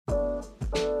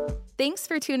Thanks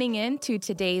for tuning in to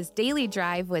today's Daily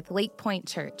Drive with Lake Point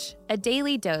Church, a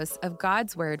daily dose of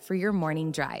God's Word for your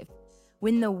morning drive.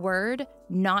 When the Word,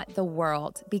 not the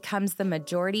world, becomes the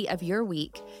majority of your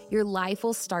week, your life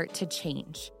will start to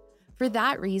change. For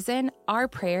that reason, our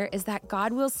prayer is that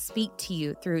God will speak to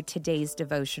you through today's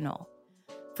devotional.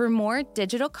 For more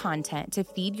digital content to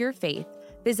feed your faith,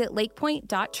 visit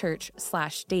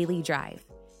lakepoint.church/dailydrive.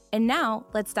 And now,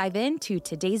 let's dive into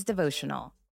today's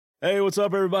devotional. Hey, what's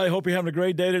up, everybody? Hope you're having a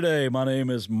great day today. My name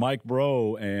is Mike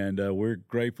Bro, and we're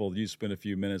grateful you spent a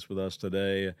few minutes with us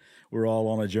today. We're all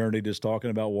on a journey just talking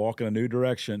about walking a new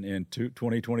direction in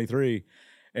 2023.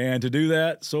 And to do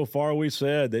that, so far we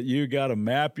said that you got to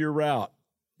map your route.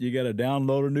 You got to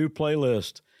download a new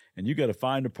playlist, and you got to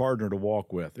find a partner to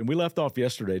walk with. And we left off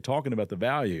yesterday talking about the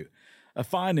value of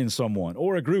finding someone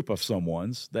or a group of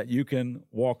someones that you can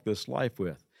walk this life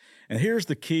with. And here's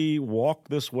the key walk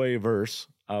this way verse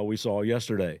we saw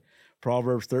yesterday,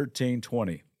 Proverbs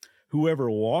 13:20. Whoever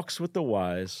walks with the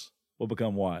wise will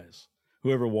become wise.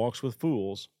 Whoever walks with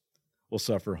fools will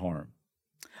suffer harm.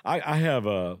 I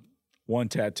have one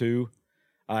tattoo.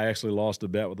 I actually lost a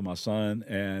bet with my son,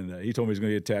 and he told me he's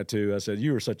going to get a tattoo. I said,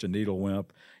 "You are such a needle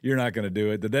wimp. You're not going to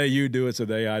do it. The day you do it's the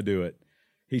day I do it."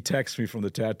 He texted me from the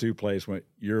tattoo place, went,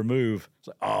 "Your move." It's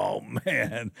like, oh,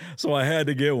 man. So I had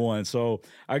to get one. So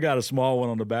I got a small one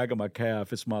on the back of my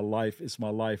calf. It's my life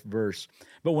verse.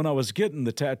 But when I was getting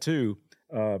the tattoo,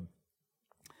 a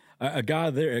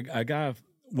guy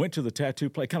went to the tattoo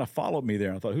place, kind of followed me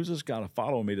there. I thought, who's this guy to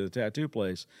follow me to the tattoo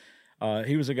place?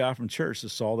 He was a guy from church that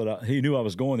saw that he knew I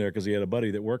was going there because he had a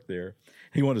buddy that worked there.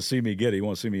 He wanted to see me get it. He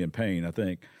wanted to see me in pain, I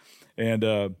think.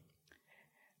 And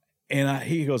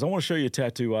he goes, "I want to show you a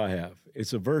tattoo I have.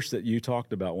 It's a verse that you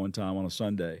talked about one time on a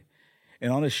Sunday."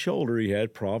 And on his shoulder, he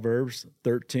had Proverbs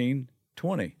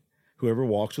 13:20. Whoever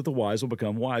walks with the wise will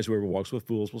become wise. Whoever walks with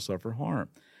fools will suffer harm.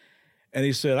 And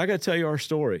he said, "I got to tell you our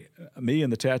story." Me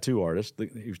and the tattoo artist,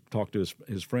 he talked to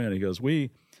his friend. He goes,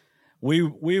 we've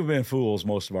been fools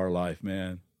most of our life,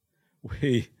 man.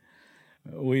 We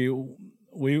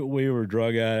were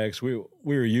drug addicts. We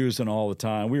were using all the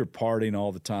time. We were partying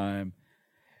all the time.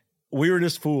 We were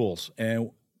just fools,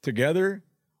 and together,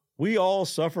 we all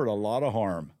suffered a lot of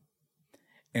harm.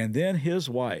 And then his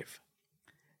wife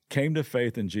came to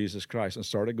faith in Jesus Christ and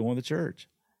started going to church.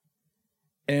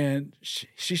 And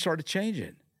she started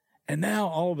changing. And now,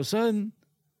 all of a sudden,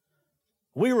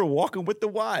 we were walking with the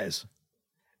wise.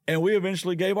 And we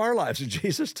eventually gave our lives to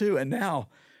Jesus too. And now,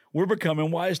 we're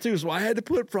becoming wise too. So I had to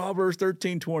put Proverbs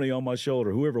 13:20 on my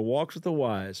shoulder. Whoever walks with the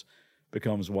wise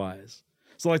becomes wise.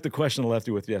 So like the question I left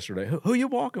you with yesterday, who are you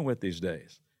walking with these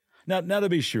days? Now, to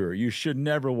be sure, you should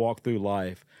never walk through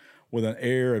life with an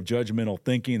air of judgmental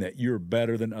thinking that you're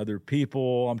better than other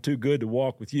people. I'm too good to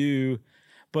walk with you.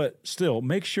 But still,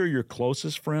 make sure your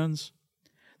closest friends,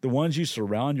 the ones you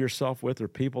surround yourself with, are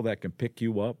people that can pick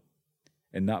you up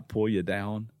and not pull you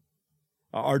down.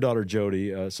 Our daughter,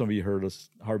 Jody, some of you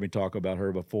heard me talk about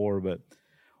her before, but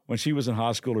when she was in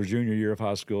high school, her junior year of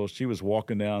high school, she was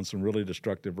walking down some really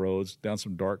destructive roads, down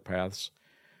some dark paths.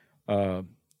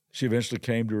 She eventually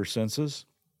came to her senses,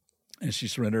 and she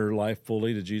surrendered her life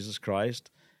fully to Jesus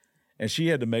Christ, and she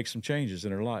had to make some changes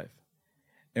in her life.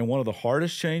 And one of the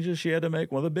hardest changes she had to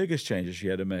make, one of the biggest changes she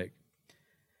had to make,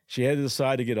 she had to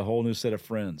decide to get a whole new set of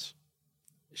friends.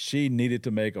 She needed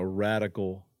to make a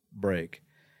radical break.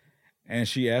 And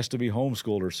she asked to be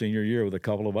homeschooled her senior year with a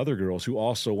couple of other girls who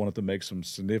also wanted to make some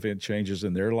significant changes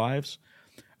in their lives.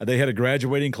 They had a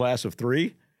graduating class of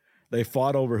 3. They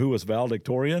fought over who was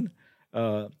valedictorian.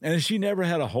 And she never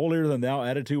had a holier-than-thou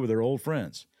attitude with her old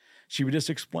friends. She would just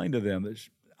explain to them that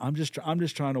I'm just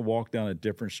trying to walk down a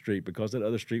different street because that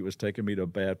other street was taking me to a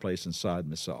bad place inside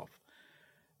myself.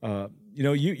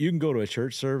 You can go to a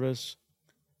church service.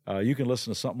 You can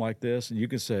listen to something like this, and you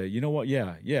can say, you know what?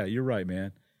 Yeah, you're right,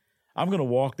 man. I'm going to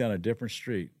walk down a different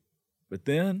street. But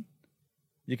then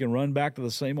you can run back to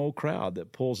the same old crowd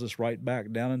that pulls us right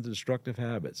back down into destructive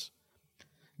habits.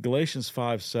 Galatians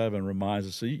 5:7 reminds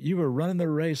us, you were running the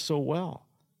race so well.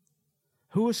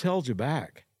 Who has held you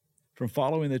back from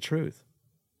following the truth?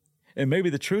 And maybe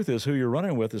the truth is who you're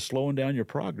running with is slowing down your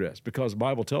progress, because the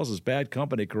Bible tells us bad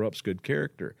company corrupts good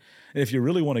character. And if you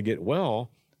really want to get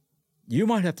well, you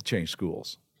might have to change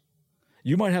schools.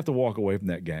 You might have to walk away from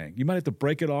that gang. You might have to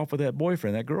break it off with that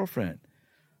boyfriend, that girlfriend.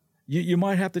 You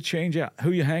might have to change out who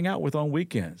you hang out with on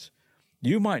weekends.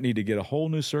 You might need to get a whole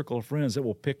new circle of friends that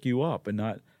will pick you up and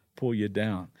not pull you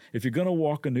down. If you're going to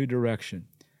walk a new direction,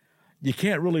 you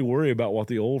can't really worry about what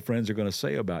the old friends are going to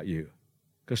say about you,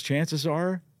 because chances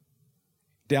are,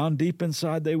 down deep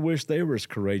inside, they wish they were as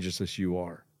courageous as you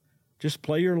are. Just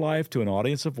play your life to an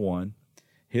audience of one.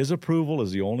 His approval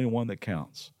is the only one that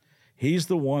counts. He's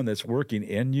the one that's working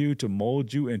in you to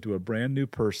mold you into a brand new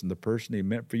person, the person he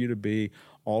meant for you to be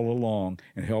all along,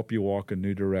 and help you walk a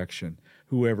new direction.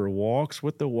 Whoever walks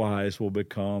with the wise will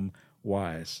become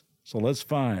wise. So let's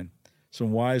find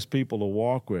some wise people to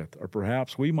walk with, or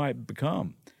perhaps we might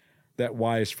become that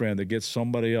wise friend that gets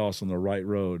somebody else on the right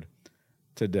road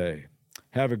today.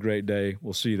 Have a great day.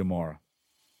 We'll see you tomorrow.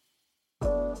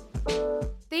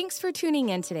 Thanks for tuning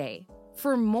in today.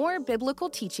 For more biblical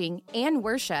teaching and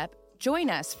worship, join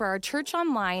us for our Church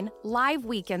Online live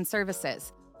weekend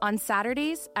services on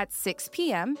Saturdays at 6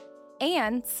 p.m.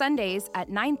 and Sundays at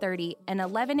 9:30 and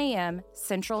 11 a.m.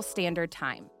 Central Standard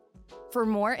Time. For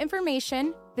more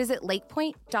information, visit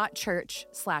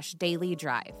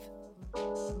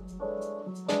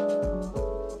lakepoint.church/dailydrive.